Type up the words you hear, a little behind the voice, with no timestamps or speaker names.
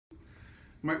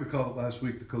You might recall that last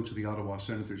week the coach of the Ottawa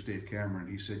Senators, Dave Cameron,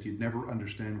 he said you'd never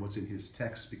understand what's in his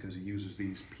text because he uses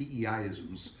these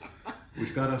P.E.I.isms,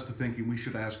 which got us to thinking we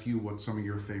should ask you what some of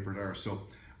your favorite are. So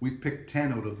we've picked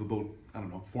 10 out of the about, I don't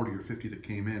know, 40 or 50 that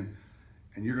came in,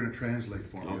 and you're going to translate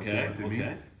for me. Okay, what they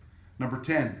mean. Number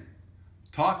 10,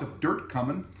 talk of dirt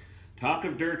coming. Talk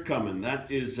of dirt coming.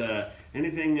 That is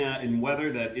anything in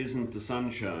weather that isn't the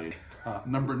sunshine.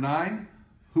 Number 9,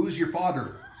 who's your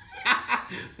father?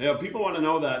 Yeah, people want to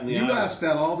know that in the You island. ask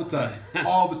that all the time,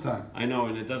 all the time. I know,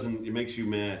 and it makes you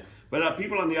mad. But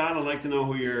people on the island like to know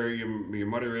who your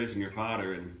mother is and your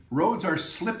father. And roads are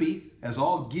slippy as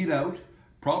all get out,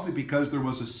 probably because there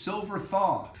was a silver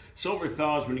thaw. Silver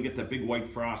thaw is when you get that big white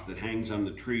frost that hangs on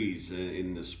the trees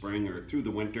in the spring or through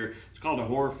the winter. It's called a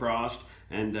hoar frost,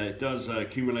 and it does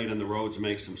accumulate on the roads and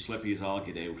makes them slippy as all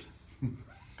get out.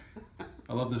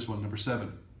 I love this one, number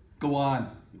 7. Go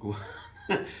on. Go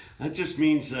on. That just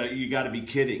means you got to be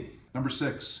kidding. Number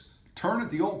 6, turn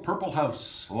at the old purple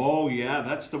house. Oh yeah,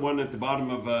 that's the one at the bottom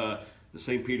of the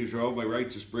St. Peter's Road by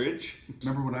Wright's Bridge.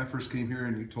 Remember when I first came here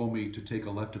and you told me to take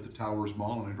a left at the Towers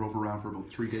Mall, and I drove around for about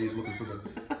 3 days looking for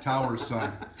the Towers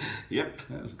sign. Yep.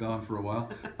 That was gone for a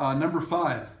while. Number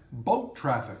 5, boat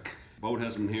traffic. Boat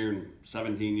hasn't been here in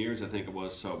 17 years, I think it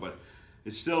was, but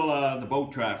it's still the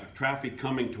boat traffic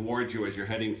coming towards you as you're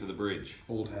heading for the bridge.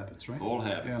 Old habits, right? Old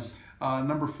habits. Yeah.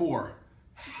 Number 4,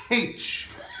 H.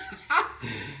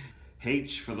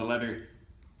 H for the letter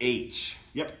H.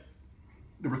 Yep.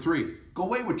 Number 3, go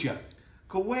away with ya.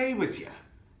 Go away with ya.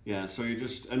 Yeah, so you're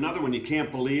just, another one, you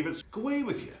can't believe it. Go away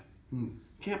with ya.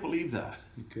 Can't believe that.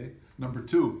 Okay. Number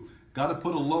 2, gotta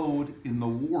put a load in the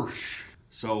wash.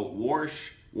 So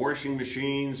washing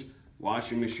machines,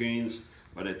 washing machines,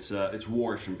 but it's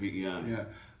wash in P.E.I. Yeah.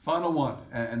 Final one,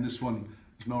 and this one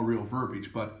is no real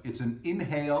verbiage, but it's an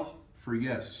inhale for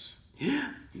yes.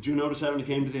 Yeah. Did you notice that when you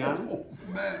came to the island? Oh,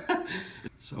 man.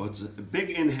 So it's a big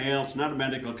inhale. It's not a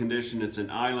medical condition. It's an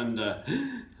island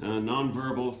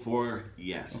nonverbal for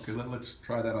yes. Okay, let's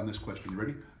try that on this question. You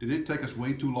ready? Did it take us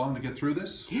way too long to get through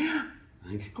this? Yeah.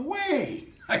 Go away.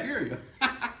 I hear you.